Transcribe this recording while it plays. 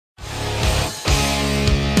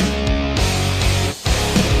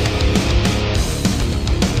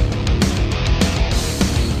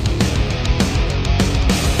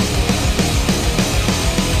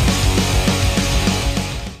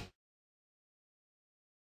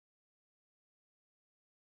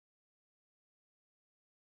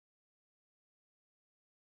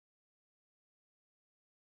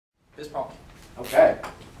This problem. Okay.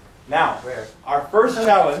 Now, our first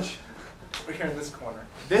challenge. We're here in this corner.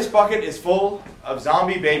 This bucket is full of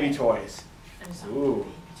zombie baby toys. Ooh.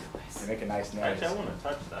 They make a nice noise. Actually, I want to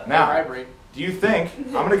touch that. Now, do you think,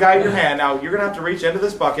 I'm going to guide your hand. Now, you're going to have to reach into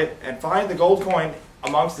this bucket and find the gold coin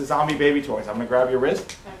amongst the zombie baby toys. I'm going to grab your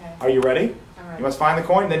wrist. Okay. Are you ready? I'm ready. You must find the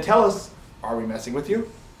coin, then tell us, are we messing with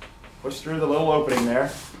you? Push through the little opening there.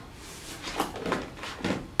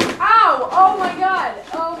 Ow! Oh my god!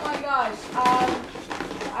 Oh my gosh.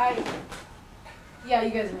 Yeah,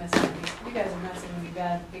 you guys are messing with me. You guys are messing with me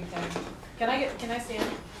big time. Can I stand?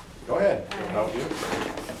 Go ahead. All right. Help you.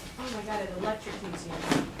 Oh my god, it electrocutes you.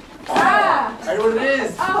 Ah! I know what it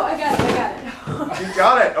is. Oh, I got it. You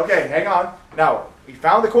got it. Okay, hang on. Now, we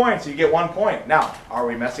found the coin, so you get 1 point. Now, are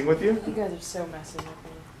we messing with you? You guys are so messing with me.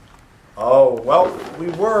 Oh, well, we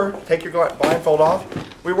were. Take your blindfold off.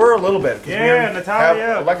 We were a little bit. Yeah, we Natalia.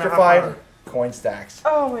 have electrified coin stacks.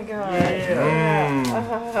 Oh my god.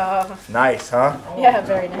 Yeah. Nice, huh? Yeah,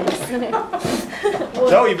 very nice.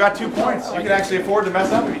 So, you've got 2 points. You can actually afford to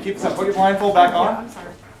mess up if you keep this up. Put your blindfold back on. I'm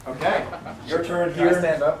sorry. Okay. Your turn Can I here.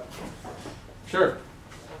 stand up? Sure.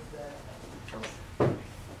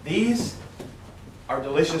 These are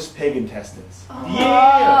delicious pig intestines.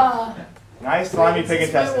 Yeah. Nice slimy pig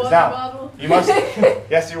intestines. Now, you must,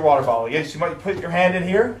 yes, your water bottle. Yes, you might put your hand in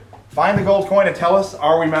here, find the gold coin, and tell us,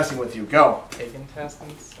 are we messing with you? Go. Pig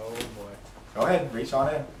intestines? Oh boy. Go ahead, reach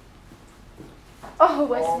on in.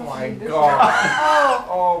 Oh my god. Oh.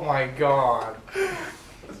 Oh my god.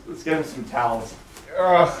 Let's get him some towels.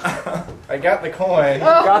 I got the coin. He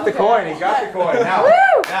got the coin. He got the coin. Now,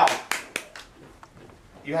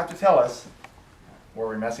 you have to tell us, were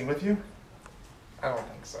we messing with you? I don't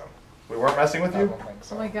think so. We weren't messing with I you? don't think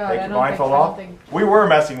so. Oh my god, Take I your don't blindfold off. think. We were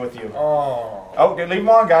messing with you. Oh. Oh, leave them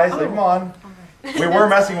on, guys. Leave them on. We were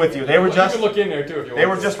messing with you. They were just. You can look in there too if you want. They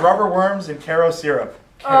were just rubber worms and Caro syrup.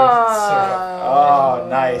 Oh,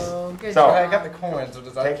 nice. Good So, job. I got the coin, so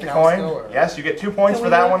does that take the count coin. still, or? Yes, you get 2 points Can for we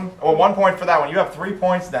that do- one. Or 1 point for that one. You have 3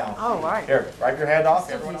 points now. Oh, right. Here, wipe your hand off.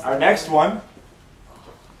 Still decent. Our next one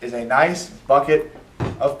is a nice bucket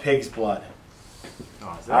of pig's blood.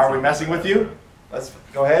 Are we messing with you? Let's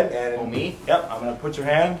go ahead and. Oh, me? Yep, I'm going to put your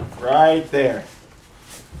hand right there.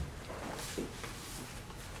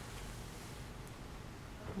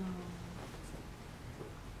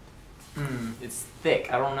 It's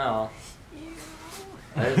thick. I don't know.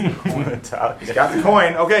 There's the coin. He's got the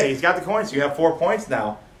coin. Okay, he's got the coin, so you have 4 points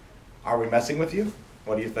now. Are we messing with you?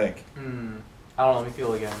 What do you think? I don't know. Let me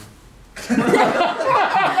feel again. Steve,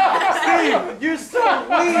 you're so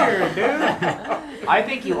weird, dude. I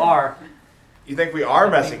think you are. You think we are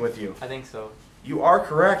messing with you? I think so. You are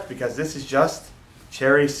correct because this is just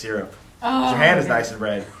cherry syrup. Your hand is nice and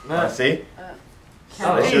red. Want to see?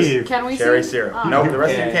 Can we cherry see? syrup. Oh. No, the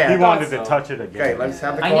rest of you He can't. He wanted to touch it again. Okay, let's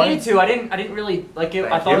have the I coin. needed to. I didn't really like it. I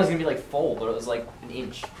Thank thought it was you. gonna be like full, but it was like an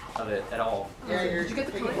inch of it at all. Yeah, did you get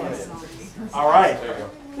the coin? All right.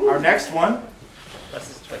 Our next one That's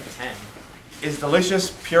just like 10. is delicious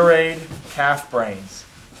pureed calf brains.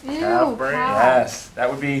 Ew, brains. Yes, that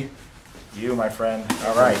would be you, my friend.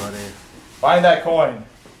 All right. Find that coin.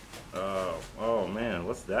 Oh man,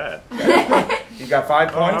 what's that? You got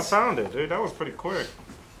 5 Oh, I points. found it, dude. That was pretty quick.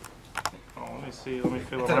 Oh, let me see. Let me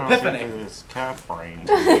feel It's an around. See if epiphany. there's calf brain.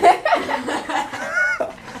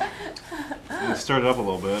 Let me stir it up a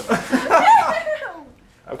little bit.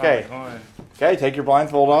 Okay. Found the coin. Okay, take your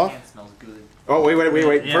blindfold off. It smells good. Oh, wait.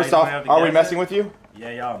 Yeah, First you off, have to are we guess messing it? with you?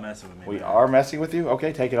 Yeah, y'all messing with me. We man. are messing with you.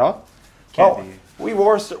 Okay, take it off. Can't Oh, be.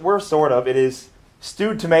 we're sort of. It is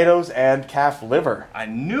stewed tomatoes and calf liver. I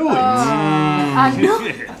knew it. I know.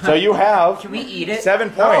 So you have Can we eat it?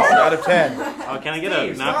 7 points out of 10. Oh, can I get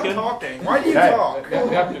a napkin? talking. Why do you Okay. talk?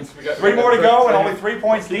 3 more to go and only 3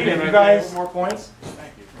 points needed. You guys, more points?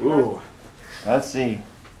 Thank you. Ooh. Let's see.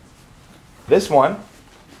 This one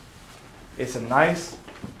is some nice,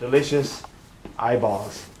 delicious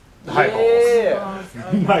eyeballs. Yeah.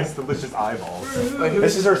 Nice, delicious eyeballs.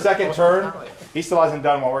 This is her second turn. He still hasn't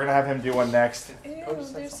done one. We're going to have him do one next. Ew,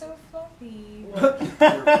 they're so fluffy. Fluffy?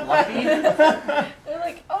 They're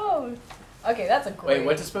like, oh. Okay, that's a grape. Wait,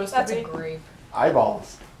 what's it supposed That's to a be? grape.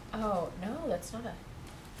 Eyeballs. Oh, no, that's not a...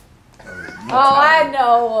 Oh, I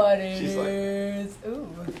know what it She's like- is. Ooh.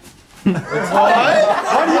 What?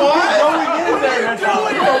 What are you going in there?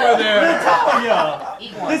 Natalia over there. Natalia,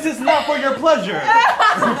 Eat one. this is not for your pleasure. No,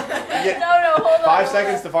 hold on. 5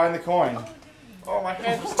 seconds to find the coin. Oh, my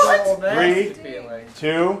hands are still nasty 3, feeling.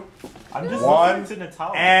 2, I'm just One. listening to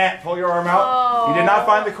Natalia. and pull your arm out. You did not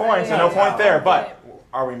find the coin, so no point there. But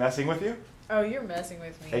are we messing with you? Oh, you're messing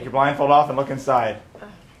with me. Take your blindfold off and look inside.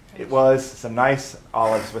 It was some nice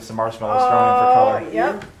olives with some marshmallows thrown in for color.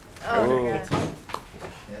 Yep. Oh Ooh. my god.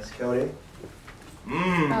 Yes, Cody.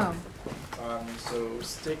 Mmm. Oh. I'm so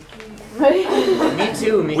sticky. Me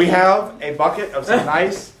too. We have a bucket of some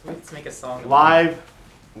nice Let's make a song. live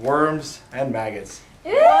worms and maggots.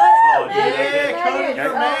 Ew, Oh, dude, maggots, Cody, maggots. you're a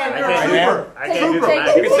Oh man, my you're a God. trooper. I Take- can't do take-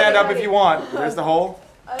 that. You can stand up if you want. There's the hole.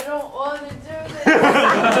 I don't want to do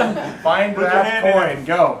this. Find Put your that hand in coin.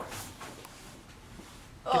 Go.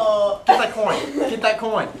 Get that coin. Get that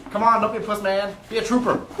coin. Come on, don't be a puss man. Be a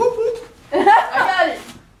trooper. Whoop, whoop. I got it.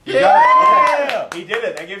 You got it. Okay. He did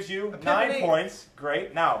it. That gives you 9 Epiphany. points.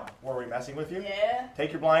 Great. Now, were we messing with you? Yeah.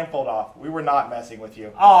 Take your blindfold off. We were not messing with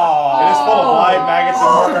you. Oh. It is full of live maggots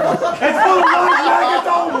and worms. It's full of live maggots.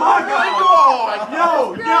 Oh my god.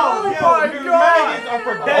 Yo, my maggots are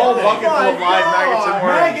for dead whole bucket full of live maggots and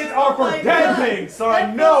worms. Maggots are for dead things, so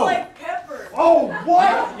I know. like pepper. Oh,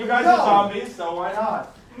 what? You guys are zombies, so why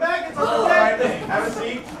not? Maggots are All for right, dead things. have a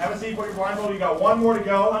seat. Have a seat. Put your blindfold. You got 1 more to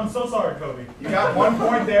go. I'm so sorry, Kobe. You got 1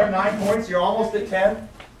 point there. 9 points. You're almost at 10.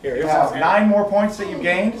 Here, you have 9 more points that you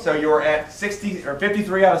gained, so you're at 60 or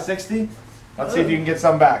 53 out of 60. Let's see if you can get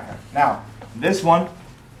some back. Now, this one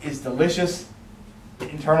is delicious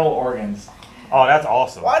internal organs. Oh, that's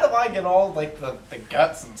awesome. Why do I get all like the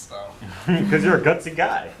guts and stuff? Because you're a gutsy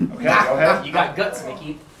guy. Okay, go ahead. You got guts,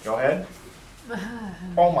 Mickey. Go ahead.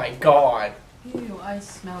 Oh my god. Ew, I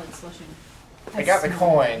smell it slushing. I got the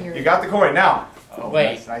coin. You got the coin now. Oh,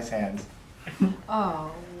 Wait. nice hands.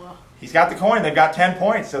 Oh. He's got the coin. They've got 10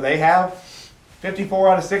 points, so they have 54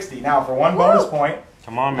 out of 60. Now, for 1 bonus point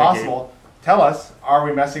Come on, Mickey. possible, tell us, are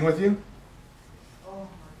we messing with you?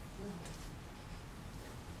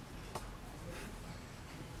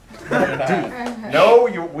 No,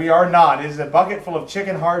 we are not. It is a bucket full of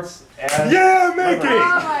chicken hearts and Yeah, Mickey! liver.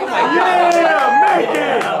 Oh my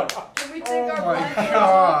Yeah, Mickey! Can we take our Oh my blindfolds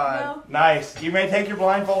God. off Nice. You may take your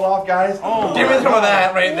blindfold off, guys. Oh, Give me some of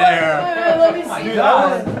that right now? there. Let me see. Dude,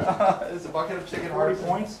 that is a bucket of chicken hearty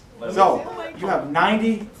points. So, you have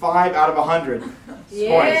 95 out of 100 points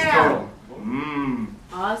Yeah. total. Mmm.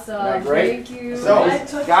 Awesome. Isn't that great? Thank you. So,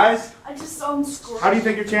 guys, I just saw him squirt. how do you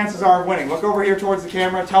think your chances are of winning? Look over here towards the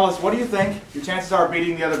camera. Tell us, what do you think your chances are of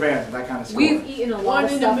beating the other bands with that kind of score? We've eaten a lot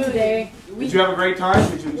of stuff today. Did you have a great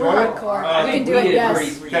time? Did you We're enjoy it? hardcore. We can do it,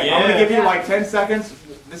 yes. Okay, I'm going to give you like 10 seconds.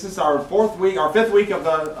 This is our 4th week, our 5th week of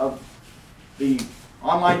the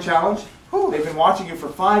online challenge. They've been watching you for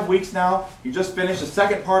 5 weeks now. You just finished the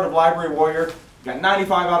 2nd part of Library Warrior. You got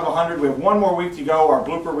 95 out of 100. We have 1 more week to go, our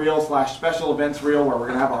blooper reel / special events reel, where we're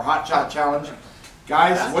going to have our hot shot challenge.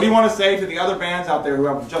 Guys, what do you want to say to the other bands out there who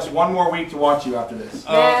have just 1 more week to watch you after this?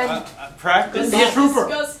 Man, Practice. Be a trooper.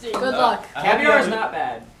 disgusting. Good luck. Caviar's not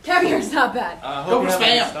bad. Caviar's not bad. Go for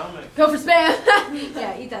spam. Go for spam.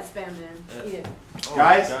 Yeah, eat that spam, man. Eat it.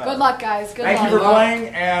 Guys, Good luck, guys. Good thank luck. you for playing,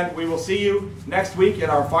 and we will see you next week in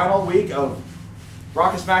our final week of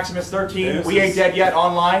Rockus Maximus XIII. We Ain't Dead Yet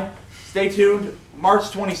online. Stay tuned, March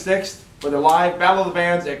 26th for the live Battle of the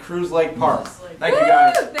Bands at Cruise Lake Park. Thank you,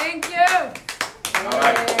 guys. Woo! Thank you. All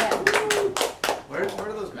right. Yeah. Where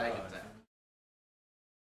are the